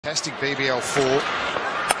Fantastic BBL4.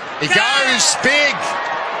 He goes big.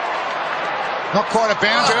 Not quite a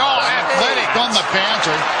boundary. Oh, athletic on the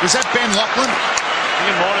boundary. Was that Ben Lachlan?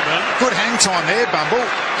 It might have been. Good hang time there, Bumble.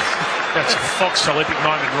 That's a Fox Olympic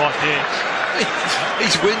moment right there.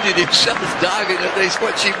 He's winded himself diving at this.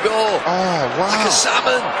 Watch him go. Oh, wow. Like a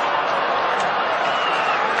salmon.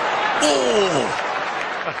 Oh.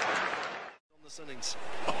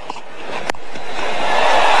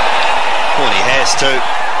 Well, he has too.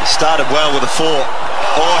 He started well with a 4.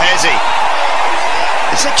 Or has he?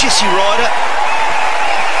 Is that Jesse Ryder?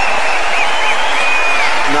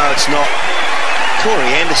 No, it's not.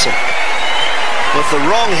 Corey Anderson. With the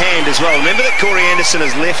wrong hand as well. Remember that Corey Anderson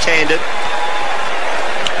is left-handed.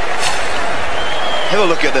 Have a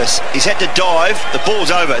look at this. He's had to dive. The ball's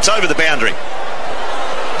over. It's over the boundary.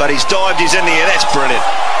 But he's dived. He's in the air. That's brilliant.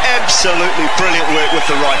 Absolutely brilliant work with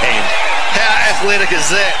the right hand. How athletic is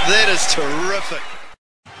that? That is terrific.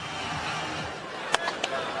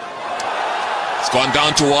 It's gone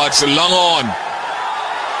down towards the long on.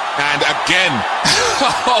 And again.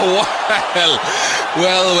 Oh,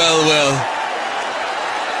 well.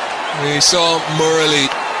 We saw Murley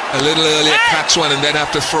a little earlier catch one and then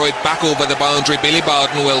have to throw it back over the boundary. Billy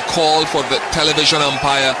Bowden will call for the television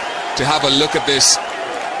umpire to have a look at this.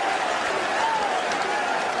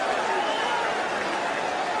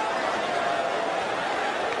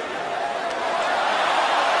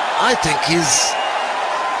 I think he's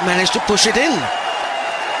managed to push it in.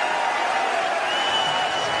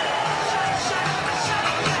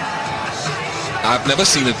 I've never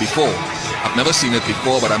seen it before.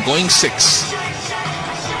 But I'm going 6.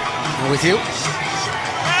 I'm with you.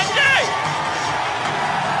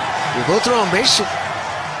 We're both wrong, Bish. He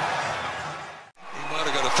might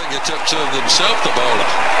have got a fingertip to himself, the bowler.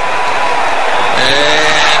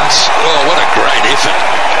 And, oh, what a great effort.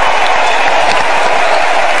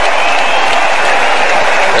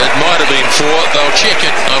 It might have been 4. They'll check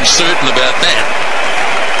it. I'm certain about that.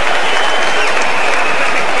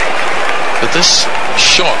 But this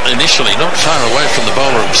shot initially not far away from the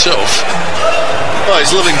bowler himself. Oh, he's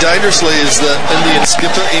living dangerously as the Indian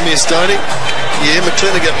skipper, MS Dhoni. Yeah,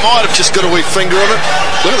 McClenaghan might have just got a wee finger on it.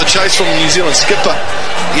 Look at the chase from the New Zealand skipper.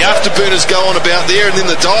 The afterburners go on about there and then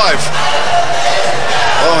the dive.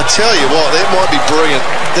 Oh, I tell you what, that might be brilliant.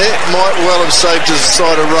 That might well have saved his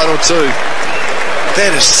side a run or two.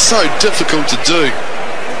 That is so difficult to do.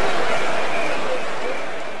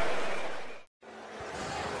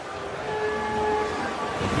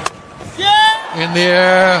 In the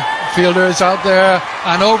air, fielder is out there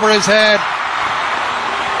and over his head.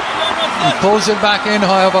 He pulls it back in,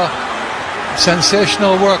 however.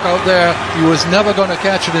 Sensational work out there. He was never going to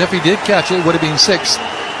catch it, and if he did catch it, it would have been 6.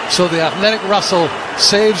 So the athletic Russell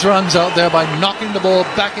saves runs out there by knocking the ball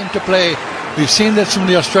back into play. We've seen this from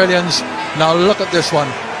the Australians. Now look at this one.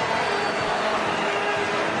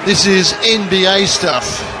 This is NBA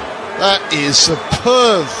stuff. That is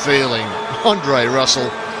superb feeling. Andre Russell.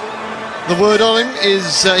 The word on him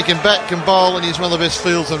is he can bat, can bowl, and he's one of the best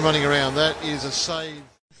fields and running around. That is a save.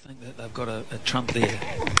 I think that they've got a trump there.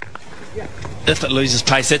 If it loses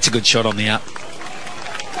pace, that's a good shot on the up.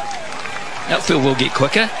 Outfield will get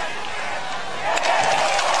quicker.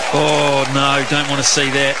 Oh no, don't want to see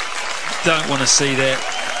that. Don't want to see that.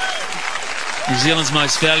 New Zealand's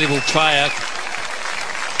most valuable player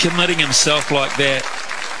committing himself like that.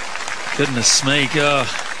 Goodness me,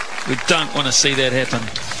 we don't want to see that happen.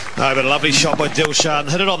 No, but a lovely shot by Dilshan.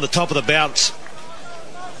 Hit it on the top of the bounce.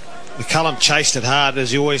 McCullum chased it hard,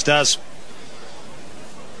 as he always does.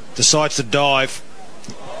 Decides to dive.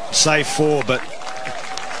 Save 4, but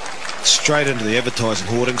straight into the advertising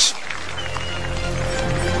hoardings.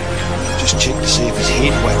 Just check to see if his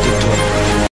head whacked into it.